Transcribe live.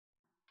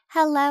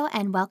Hello,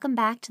 and welcome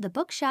back to the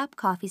Bookshop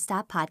Coffee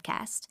Stop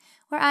podcast,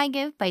 where I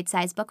give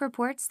bite-sized book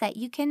reports that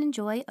you can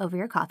enjoy over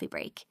your coffee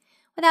break.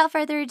 Without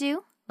further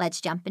ado,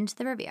 let's jump into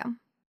the review.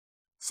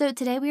 So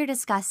today we are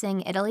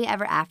discussing Italy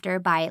Ever After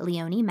by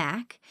Leonie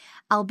Mack.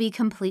 I'll be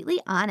completely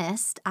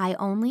honest, I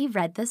only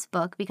read this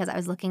book because I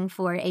was looking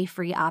for a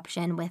free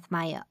option with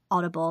my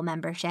Audible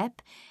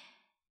membership.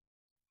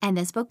 And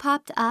this book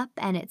popped up,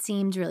 and it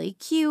seemed really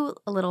cute,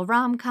 a little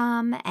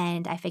rom-com,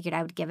 and I figured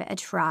I would give it a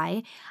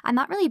try. I'm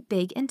not really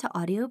big into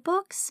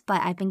audiobooks, but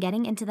I've been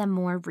getting into them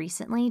more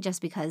recently just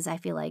because I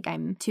feel like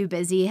I'm too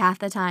busy half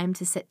the time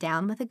to sit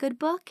down with a good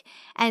book.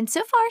 And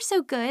so far,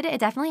 so good. It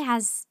definitely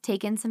has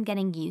taken some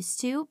getting used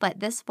to,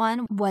 but this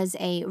one was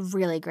a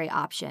really great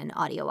option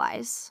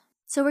audio-wise.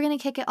 So we're going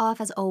to kick it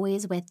off, as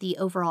always, with the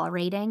overall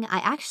rating. I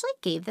actually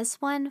gave this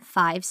one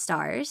 5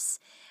 stars.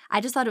 I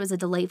just thought it was a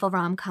delightful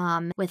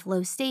rom-com with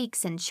low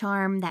stakes and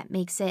charm that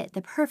makes it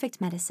the perfect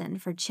medicine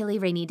for chilly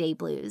rainy day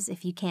blues.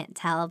 If you can't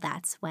tell,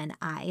 that's when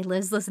I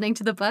was listening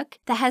to the book.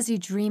 That has you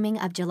dreaming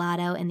of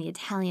gelato in the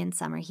Italian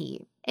summer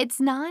heat.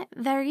 It's not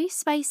very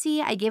spicy.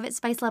 I gave it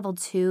spice level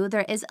 2.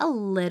 There is a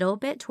little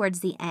bit towards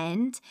the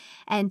end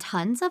and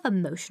tons of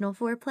emotional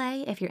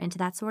foreplay if you're into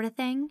that sort of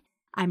thing.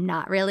 I'm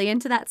not really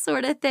into that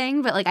sort of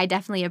thing, but I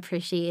definitely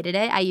appreciated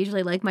it. I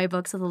usually like my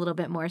books with a little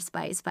bit more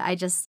spice, but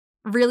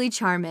really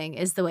charming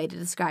is the way to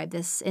describe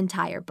this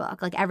entire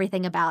book.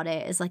 Everything about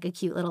it is a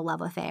cute little love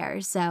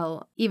affair.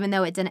 So even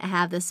though it didn't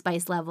have the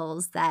spice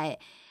levels that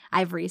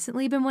I've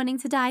recently been wanting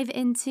to dive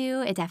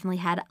into, it definitely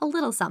had a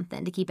little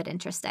something to keep it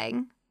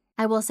interesting.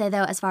 I will say,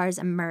 though, as far as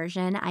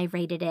immersion, I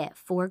rated it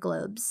 4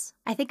 globes.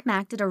 I think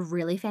Mack did a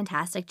really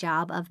fantastic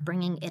job of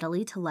bringing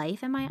Italy to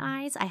life in my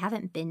eyes. I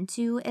haven't been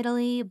to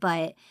Italy,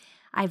 but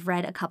I've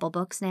read a couple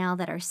books now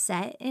that are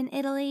set in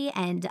Italy,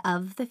 and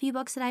of the few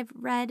books that I've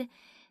read,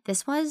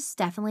 this was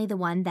definitely the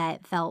one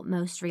that felt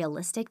most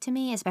realistic to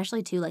me,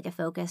 especially too, it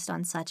focused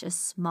on such a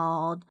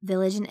small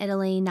village in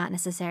Italy, not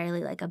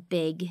necessarily a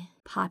big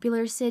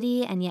popular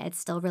city, and yet it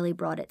still really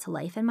brought it to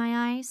life in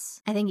my eyes.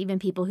 I think even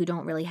people who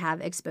don't really have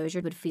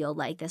exposure would feel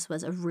like this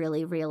was a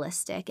really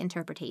realistic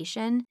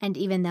interpretation. And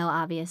even though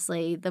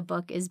obviously the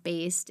book is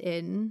based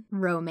in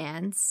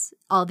romance,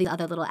 all the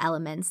other little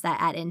elements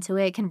that add into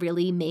it can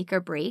really make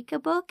or break a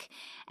book,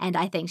 and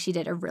I think she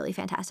did a really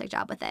fantastic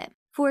job with it.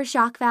 For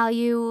shock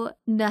value,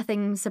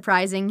 nothing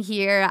surprising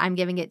here. I'm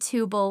giving it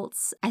 2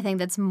 bolts. I think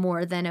that's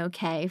more than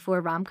okay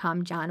for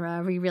rom-com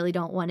genre. We really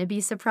don't want to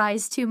be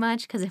surprised too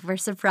much, because if we're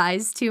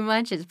surprised too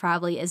much, it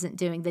probably isn't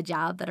doing the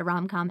job that a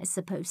rom-com is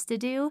supposed to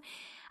do.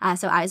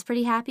 So I was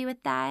pretty happy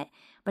with that,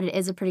 but it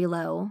is a pretty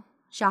low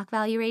shock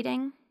value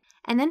rating.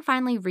 And then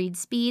finally, read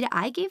speed.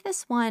 I gave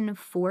this one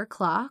 4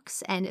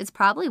 clocks, and it's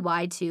probably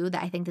why, too,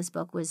 that I think this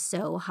book was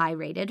so high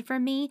rated for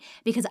me,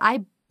 because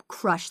I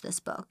crushed this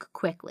book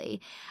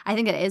quickly. I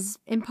think it is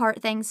in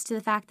part thanks to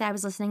the fact that I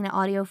was listening to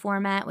audio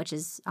format, which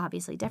is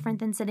obviously different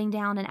than sitting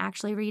down and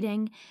actually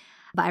reading.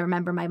 But I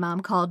remember my mom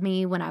called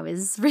me when I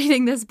was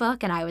reading this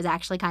book, and I was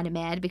actually kind of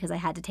mad because I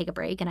had to take a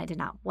break, and I did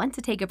not want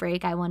to take a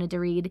break. I wanted to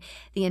read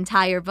the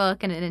entire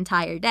book in an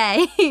entire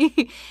day.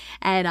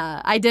 And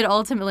I did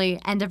ultimately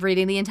end up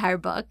reading the entire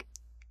book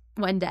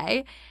one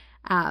day.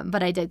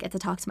 But I did get to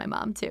talk to my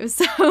mom too,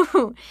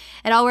 so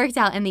it all worked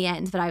out in the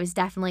end, but I was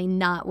definitely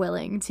not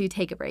willing to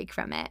take a break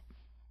from it.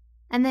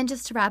 And then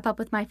just to wrap up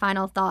with my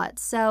final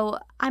thoughts, so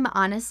I'm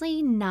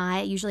honestly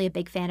not usually a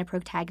big fan of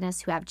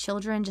protagonists who have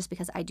children, just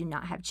because I do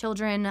not have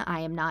children.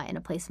 I am not in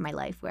a place in my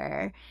life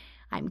where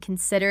I'm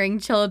considering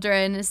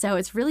children, so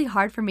it's really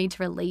hard for me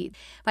to relate.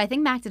 But I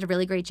think Mack did a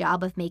really great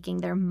job of making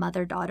their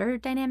mother-daughter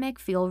dynamic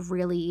feel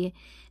really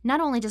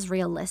not only just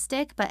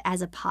realistic, but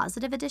as a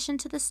positive addition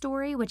to the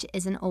story, which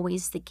isn't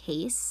always the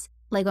case.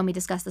 When we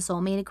discussed the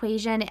soulmate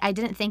equation, I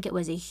didn't think it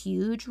was a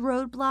huge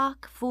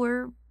roadblock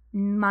for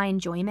my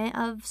enjoyment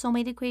of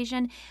soulmate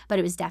equation, but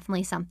it was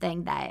definitely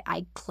something that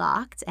I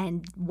clocked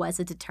and was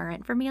a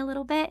deterrent for me a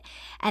little bit.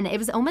 And it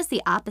was almost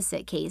the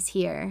opposite case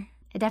here.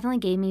 It definitely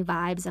gave me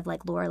vibes of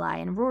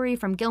Lorelai and Rory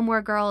from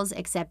Gilmore Girls,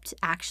 except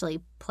actually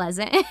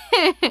pleasant.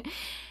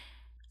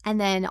 And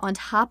then on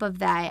top of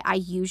that, I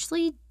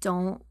usually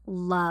don't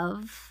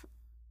love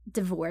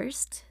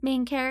divorced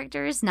main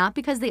characters, not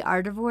because they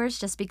are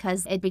divorced, just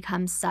because it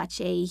becomes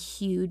such a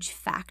huge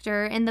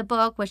factor in the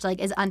book, which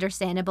is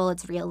understandable,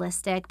 it's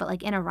realistic,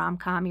 but in a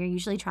rom-com, you're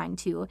usually trying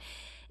to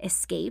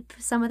escape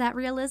some of that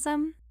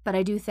realism. But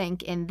I do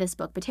think in this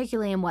book,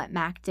 particularly in what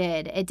Mack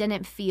did, it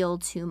didn't feel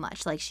too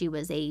much like she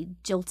was a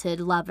jilted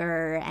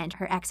lover and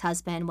her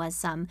ex-husband was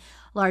some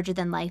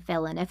larger-than-life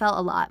villain. It felt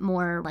a lot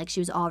more like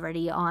she was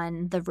already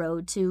on the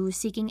road to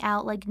seeking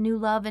out new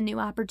love and new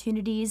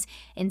opportunities,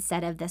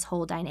 instead of this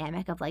whole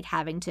dynamic of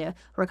having to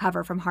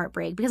recover from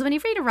heartbreak. Because when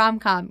you read a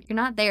rom-com, you're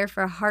not there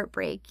for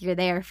heartbreak, you're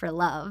there for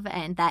love,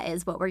 and that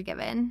is what we're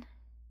given.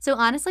 So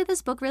honestly,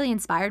 this book really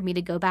inspired me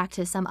to go back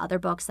to some other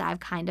books that I've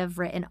kind of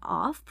written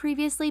off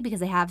previously because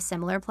they have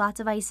similar plot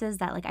devices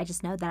that I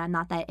just know that I'm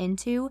not that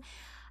into.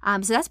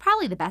 So that's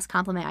probably the best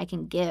compliment I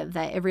can give,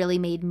 that it really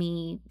made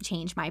me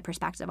change my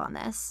perspective on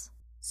this.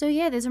 So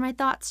yeah, those are my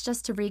thoughts.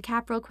 Just to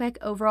recap real quick,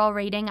 overall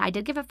rating, I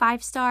did give it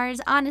 5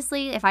 stars.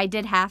 Honestly, if I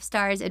did half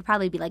stars, it'd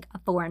probably be like a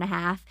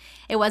 4.5.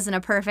 It wasn't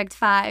a perfect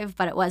 5,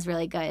 but it was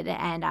really good.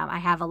 And I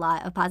have a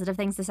lot of positive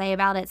things to say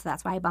about it, so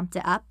that's why I bumped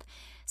it up.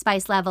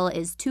 Spice level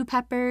is 2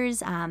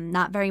 peppers,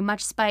 not very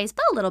much spice,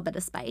 but a little bit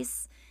of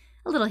spice,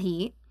 a little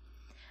heat.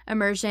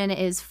 Immersion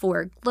is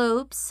 4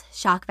 globes,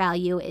 shock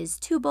value is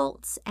 2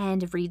 bolts,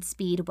 and read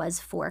speed was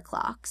 4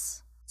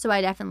 clocks. So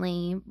I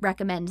definitely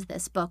recommend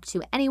this book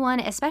to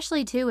anyone,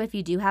 especially too if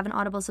you do have an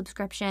Audible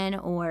subscription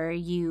or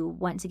you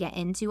want to get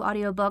into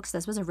audiobooks.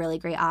 This was a really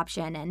great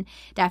option and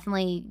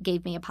definitely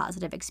gave me a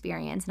positive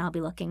experience, and I'll be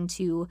looking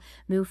to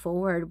move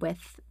forward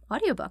with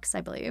audiobooks,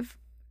 I believe.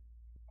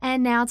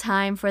 And now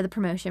time for the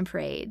promotion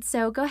parade.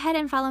 So go ahead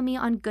and follow me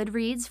on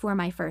Goodreads for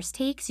my first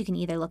takes. You can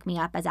either look me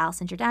up as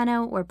Allison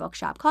Giordano or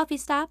Bookshop Coffee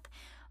Stop.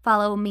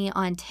 Follow me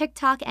on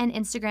TikTok and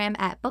Instagram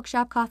at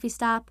Bookshop Coffee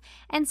Stop,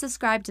 and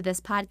subscribe to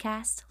this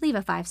podcast, leave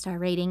a 5-star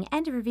rating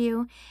and a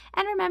review.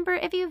 And remember,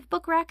 if you have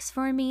book recs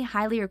for me,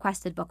 highly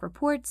requested book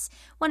reports,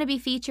 want to be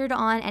featured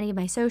on any of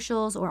my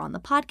socials or on the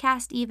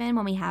podcast even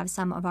when we have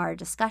some of our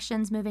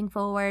discussions moving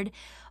forward,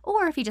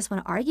 or if you just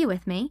want to argue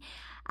with me,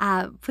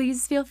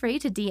 please feel free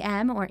to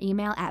DM or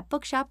email at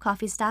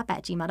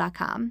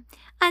bookshopcoffeestop@gmail.com.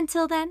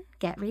 Until then,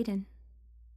 get reading.